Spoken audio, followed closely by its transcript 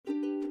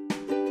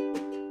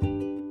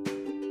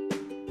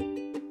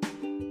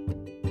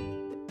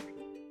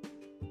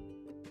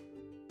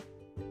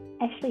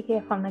Ashley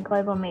here from the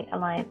Global Meat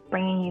Alliance,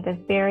 bringing you the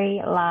very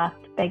last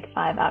Big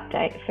Five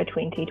update for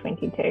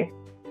 2022.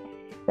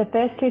 The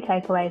first two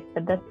takeaways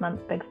for this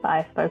month's Big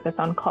Five focus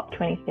on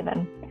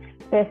COP27.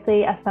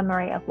 Firstly, a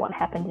summary of what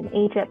happened in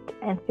Egypt,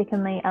 and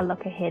secondly, a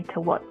look ahead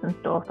to what's in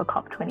store for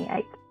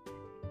COP28.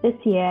 This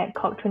year,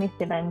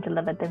 COP27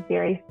 delivered the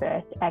very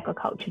first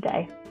Agriculture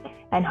Day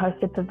and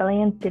hosted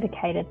pavilions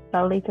dedicated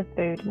solely to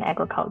food and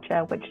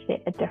agriculture, which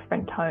set a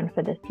different tone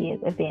for this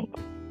year's event.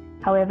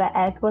 However,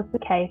 as was the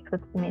case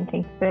with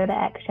cementing further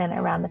action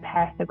around the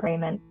Paris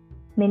Agreement,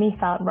 many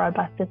felt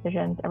robust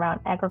decisions around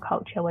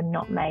agriculture were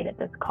not made at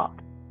this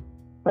COP.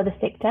 For the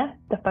sector,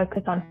 the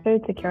focus on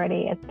food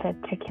security is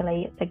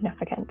particularly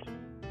significant.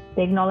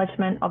 The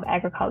acknowledgement of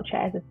agriculture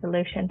as a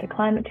solution to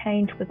climate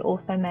change was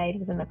also made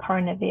within the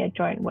Coronavia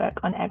Joint Work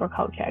on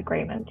Agriculture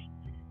Agreement.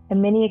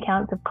 And many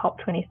accounts of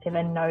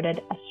COP27 noted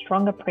a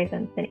stronger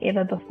presence than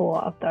ever before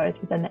of those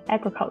within the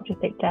agriculture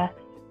sector,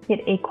 yet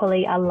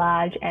equally a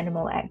large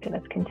animal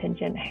activist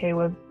contingent who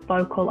were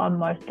vocal on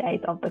most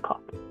days of the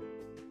COP.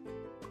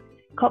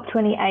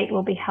 COP28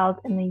 will be held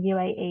in the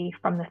UAE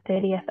from the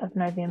 30th of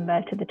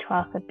November to the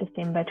 12th of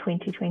December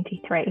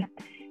 2023.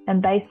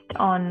 And based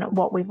on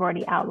what we've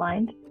already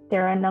outlined,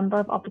 there are a number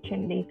of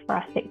opportunities for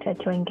our sector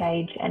to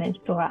engage and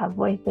ensure our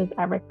voices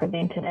are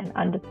represented and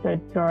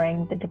understood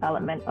during the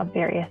development of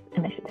various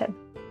initiatives.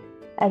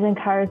 As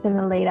encouraged in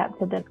the lead up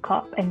to this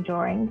COP and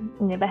during,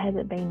 never has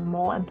it been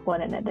more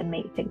important that the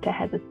meat sector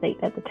has a seat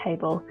at the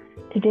table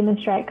to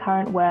demonstrate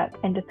current work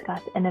and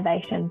discuss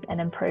innovations and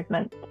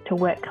improvements to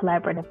work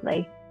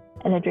collaboratively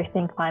in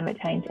addressing climate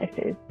change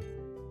issues.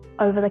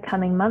 Over the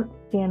coming months,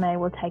 GMA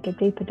will take a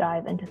deeper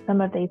dive into some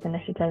of these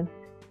initiatives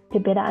to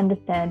better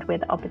understand where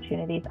the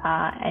opportunities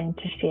are and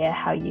to share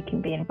how you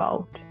can be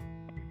involved.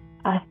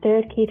 Our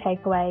third key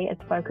takeaway is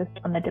focused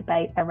on the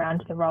debate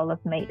around the role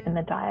of meat in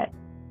the diet.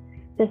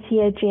 This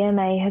year,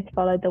 GMA has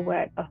followed the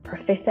work of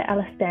Professor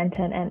Alice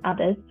Stanton and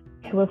others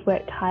who have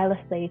worked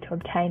tirelessly to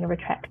obtain a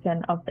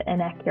retraction of the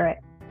inaccurate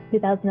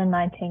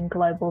 2019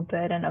 global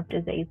burden of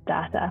disease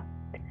data.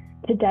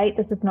 To date,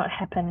 this has not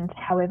happened.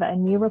 However, a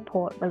new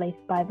report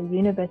released by the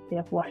University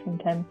of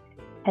Washington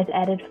has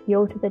added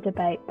fuel to the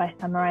debate by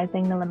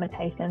summarizing the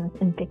limitations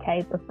in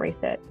decades of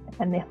research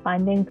and their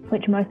findings,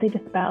 which mostly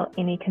dispel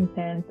any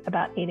concerns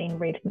about eating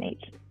red meat.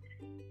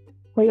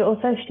 We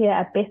also share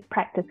a best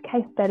practice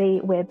case study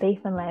where Beef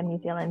and Lamb New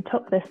Zealand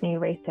took this new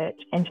research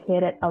and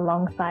shared it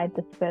alongside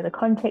this further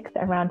context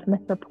around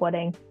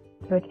misreporting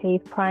to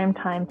achieve prime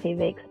time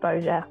TV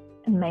exposure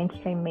and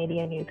mainstream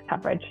media news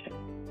coverage.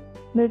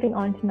 Moving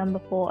on to number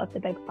 4 of the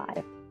Big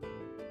Five.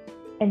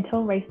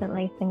 Until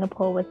recently,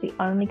 Singapore was the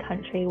only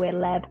country where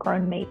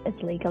lab-grown meat is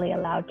legally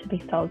allowed to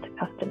be sold to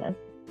customers.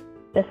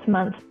 This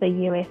month, the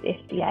US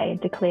FDA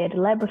declared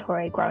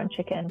laboratory-grown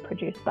chicken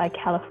produced by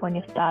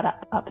California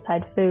startup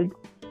Upside Foods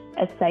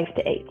as safe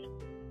to eat.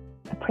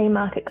 A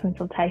pre-market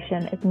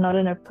consultation is not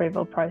an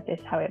approval process,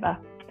 however.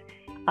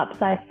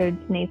 Upside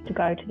Foods needs to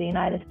go to the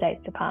United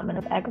States Department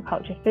of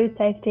Agriculture Food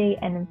Safety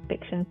and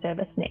Inspection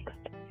Service next.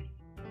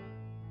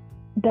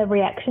 The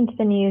reaction to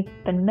the news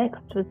has been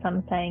mixed, with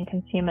some saying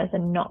consumers are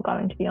not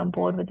going to be on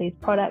board with these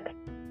products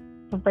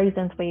for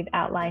reasons we've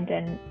outlined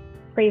in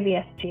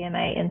previous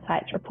GMA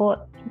Insights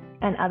reports,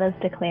 and others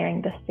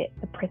declaring this sets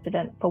the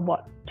precedent for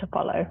what to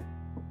follow.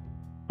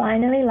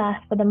 Finally,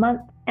 last for the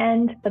month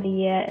and for the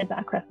year is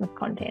our Christmas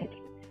content.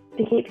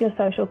 To keep your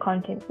social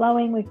content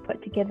flowing, we've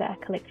put together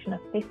a collection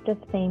of festive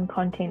themed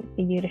content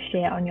for you to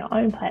share on your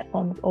own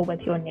platforms or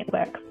with your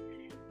networks.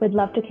 We'd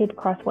love to keep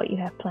across what you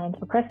have planned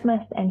for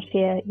Christmas and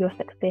share your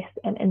success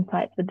and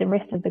insights with the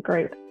rest of the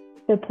group,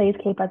 so please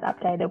keep us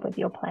updated with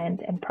your plans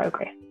and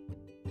progress.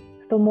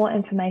 For more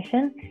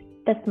information,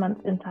 this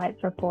month's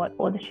Insights report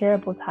or the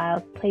shareable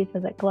tiles, please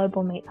visit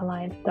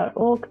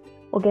globalmeatalliance.org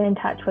or get in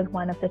touch with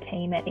one of the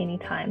team at any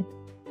time.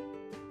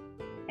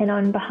 And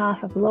on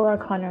behalf of Laura,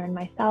 Connor and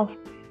myself,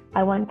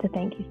 I want to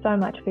thank you so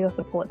much for your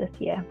support this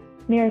year.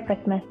 Merry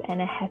Christmas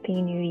and a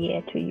Happy New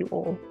Year to you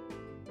all.